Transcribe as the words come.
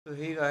So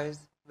hey guys,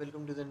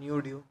 welcome to the new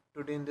video.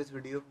 Today in this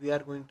video we are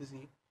going to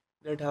see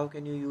that how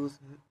can you use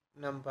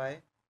NumPy.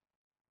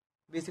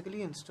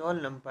 Basically install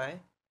NumPy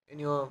in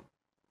your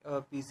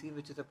PC,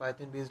 which is a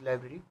Python based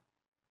library,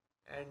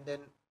 and then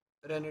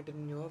run it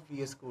in your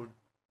VS Code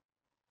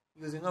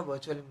using a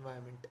virtual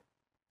environment.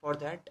 For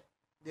that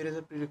there is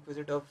a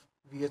prerequisite of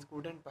VS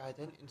Code and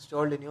Python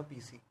installed in your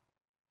PC,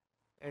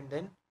 and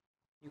then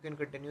you can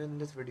continue in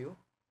this video.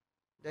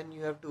 Then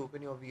you have to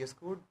open your VS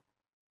Code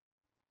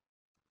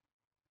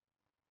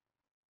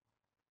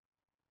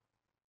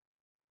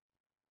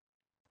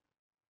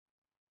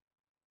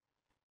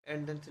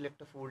and then select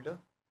a folder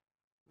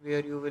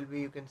where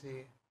you can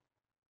say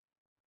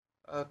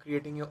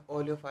creating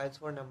all your files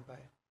for NumPy.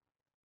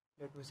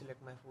 Let me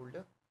select my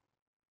folder.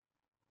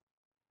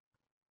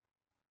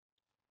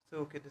 So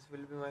okay, this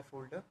will be my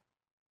folder.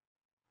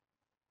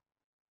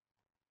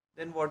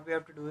 Then what we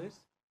have to do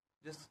is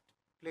just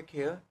click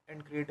here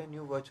and create a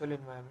new virtual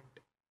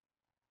environment.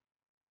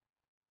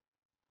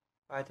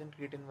 Python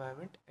create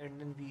environment and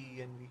then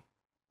venv.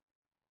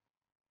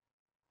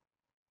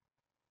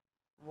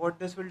 What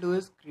this will do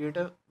is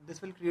this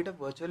will create a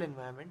virtual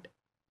environment.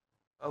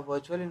 A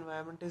virtual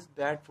environment is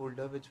that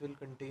folder which will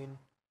contain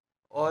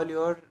all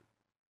your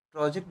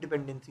project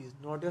dependencies,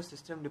 not your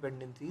system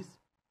dependencies,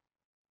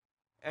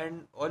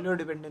 and all your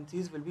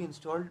dependencies will be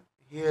installed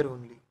here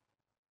only.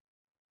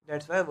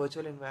 That's why a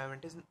virtual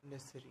environment is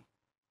necessary.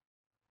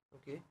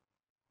 Okay,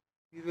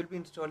 we will be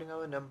installing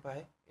our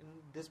NumPy in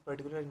this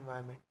particular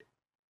environment.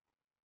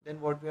 Then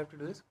what we have to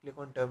do is click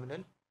on terminal,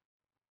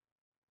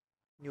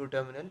 new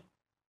terminal,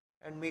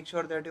 and make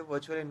sure that your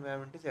virtual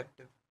environment is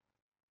active.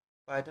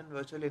 Python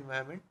virtual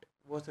environment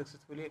was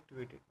successfully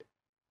activated.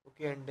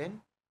 Okay, and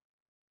then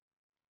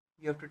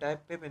you have to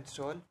type pip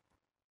install,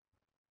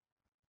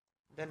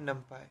 then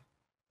NumPy.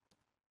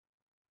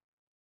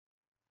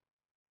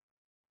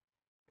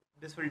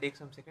 This will take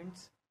some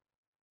seconds.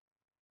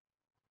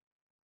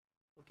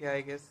 Okay, I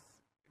guess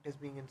it is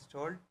being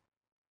installed.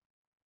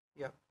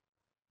 Yeah,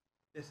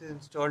 this is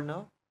installed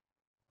now.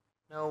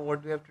 Now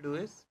what we have to do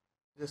is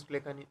just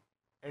click on it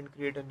and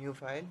create a new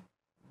file.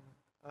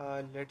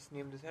 Let's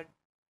name this as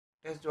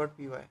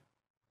test.py.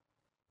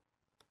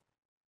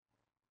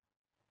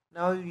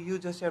 Now you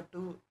just have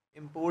to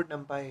import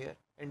NumPy here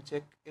and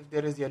check if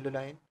there is yellow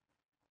line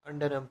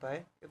under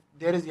NumPy. If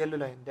there is yellow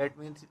line, that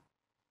means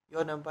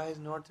your NumPy is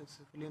not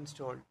successfully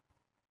installed.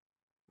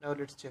 Now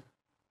let's check.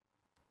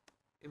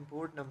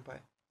 Import NumPy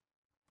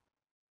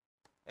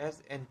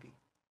as np.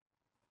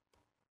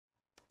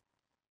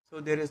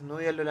 So there is no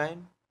yellow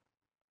line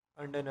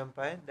under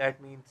NumPy.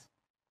 That means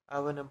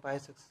our NumPy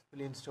is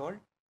successfully installed,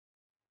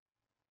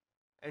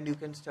 and you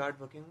can start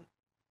working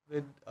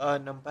with a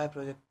NumPy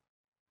project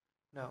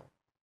now.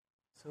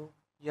 So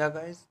yeah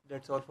guys,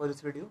 that's all for this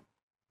video.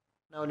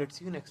 Now let's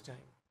see you next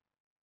time.